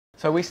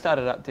So we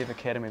started up Dev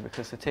Academy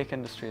because the tech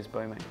industry is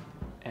booming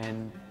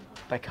and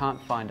they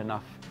can't find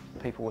enough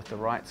people with the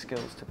right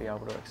skills to be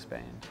able to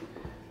expand.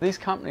 These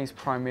companies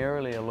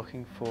primarily are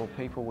looking for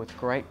people with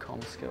great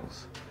comm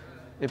skills,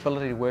 the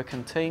ability to work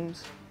in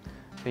teams,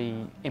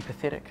 be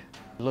empathetic,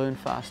 learn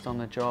fast on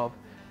the job.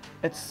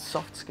 It's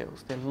soft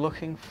skills. They're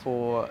looking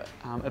for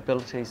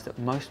abilities that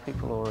most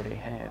people already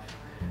have.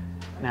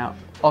 Now,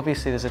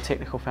 obviously there's a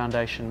technical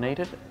foundation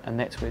needed, and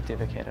that's where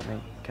Dev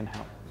Academy can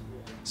help.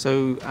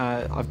 So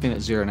I've been at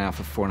Xero now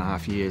for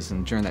 4.5 years,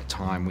 and during that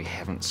time we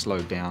haven't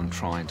slowed down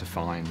trying to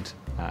find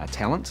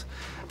talent.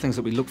 Things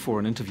that we look for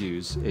in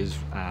interviews is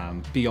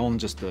beyond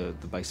just the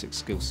basic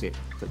skill set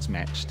that's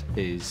matched,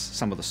 is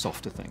some of the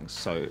softer things.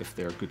 So if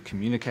they're a good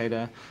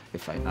communicator,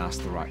 if they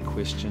ask the right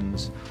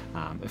questions,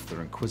 if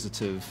they're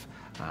inquisitive,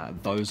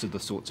 those are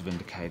the sorts of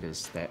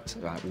indicators that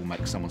will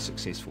make someone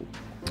successful.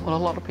 Well, a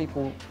lot of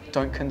people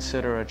don't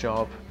consider a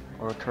job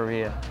or a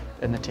career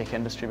in the tech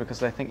industry because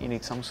they think you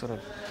need some sort of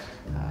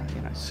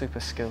super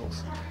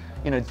skills,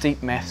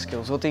 deep math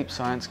skills or deep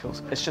science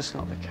skills. It's just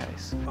not the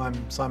case.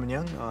 I'm Simon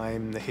Young.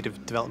 I'm the Head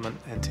of Development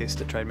and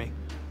Test at TradeMe.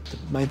 The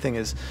main thing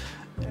is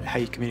how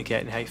you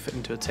communicate and how you fit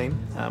into a team.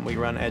 We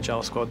run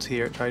agile squads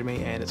here at TradeMe,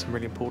 and it's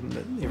really important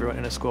that everyone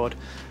in a squad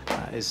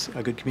is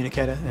a good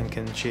communicator and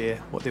can share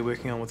what they're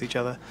working on with each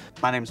other.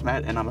 My name's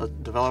Matt, and I'm a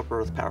developer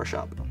with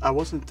PowerShop. I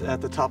wasn't at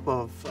the top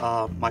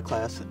of my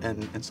class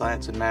in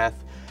science and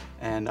math,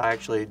 and I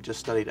actually just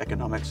studied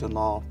economics and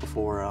law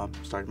before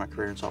starting my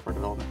career in software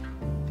development.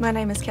 My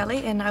name is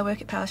Kelly, and I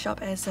work at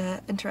PowerShop as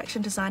an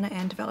interaction designer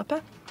and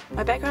developer.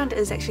 My background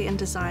is actually in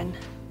design.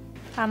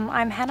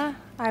 I'm Hannah.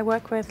 I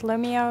work with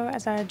Lumio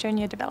as a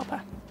junior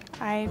developer.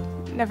 I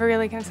never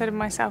really considered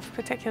myself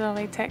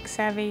particularly tech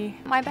savvy.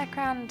 My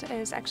background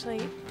is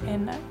actually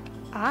in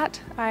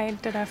art. I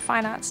did a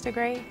fine arts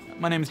degree.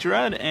 My name is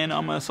Gerard, and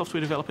I'm a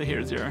software developer here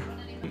at Xero.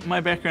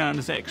 My background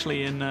is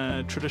actually in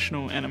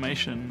traditional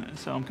animation,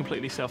 so I'm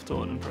completely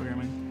self-taught in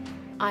programming.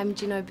 I'm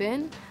Gino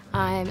Byrne.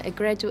 I'm a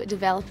graduate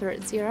developer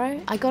at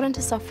Xero. I got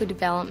into software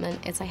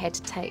development as I had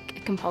to take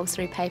a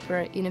compulsory paper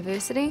at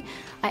university.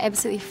 I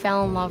absolutely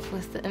fell in love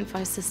with the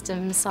info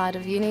systems side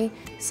of uni,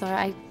 so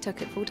I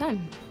took it full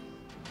time.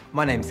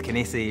 My name's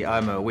Kinesi.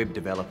 I'm a web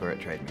developer at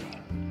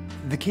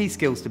TradeMe. The key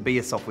skills to be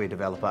a software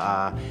developer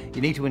are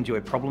you need to enjoy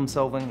problem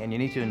solving and you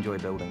need to enjoy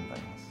building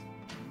things.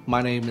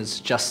 My name is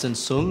Justin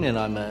Sung, and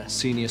I'm a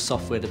senior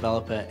software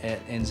developer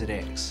at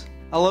NZX.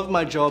 I love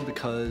my job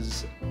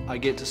because I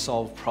get to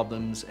solve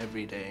problems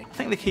every day. I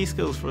think the key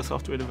skills for a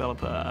software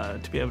developer are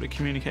to be able to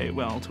communicate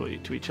well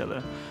to each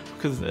other,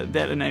 because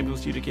that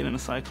enables you to get in a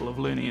cycle of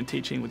learning and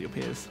teaching with your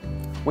peers.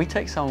 We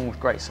take someone with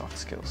great soft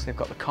skills. They've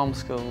got the comm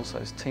skills,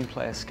 those team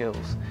player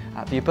skills,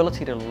 the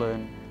ability to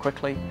learn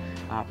quickly,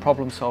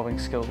 problem solving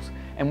skills,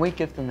 and we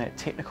give them that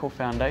technical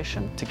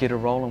foundation to get a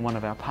role in one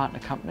of our partner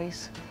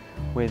companies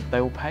where they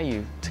will pay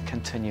you to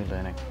continue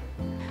learning.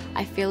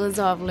 I feel as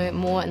though I've learnt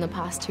more in the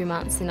past 2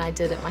 months than I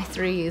did at my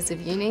 3 years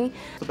of uni.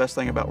 The best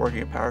thing about working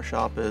at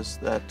PowerShop is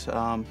that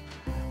I'm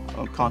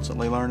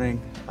constantly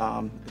learning.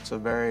 It's a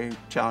very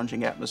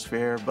challenging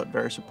atmosphere, but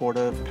very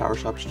supportive.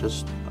 PowerShop's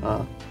just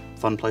a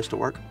fun place to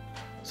work.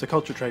 So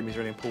culture at TradeMe is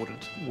really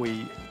important.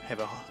 We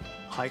have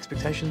high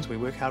expectations, we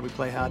work hard, we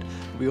play hard,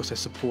 but we also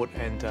support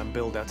and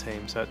build our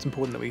team. So it's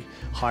important that we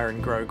hire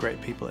and grow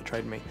great people at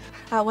TradeMe.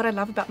 What I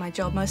love about my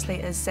job mostly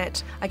is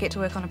that I get to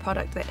work on a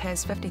product that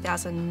has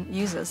 50,000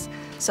 users.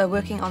 So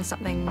working on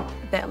something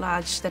that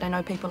large that I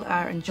know people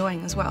are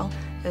enjoying as well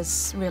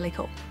is really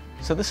cool.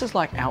 So this is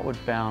like outward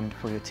bound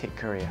for your tech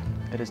career.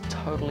 It is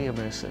totally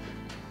immersive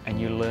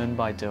and you learn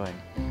by doing.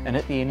 And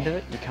at the end of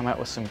it, you come out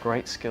with some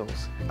great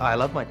skills. I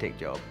love my tech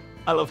job.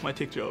 I love my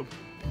tech job.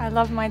 I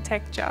love my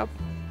tech job.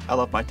 I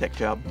love my tech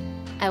job.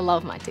 I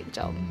love my tech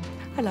job.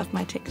 I love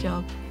my tech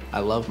job. I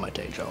love my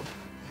tech job.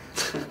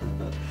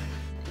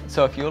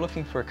 So if you're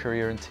looking for a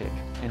career in tech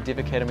and Dev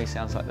Academy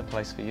sounds like the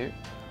place for you,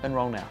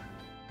 enroll now.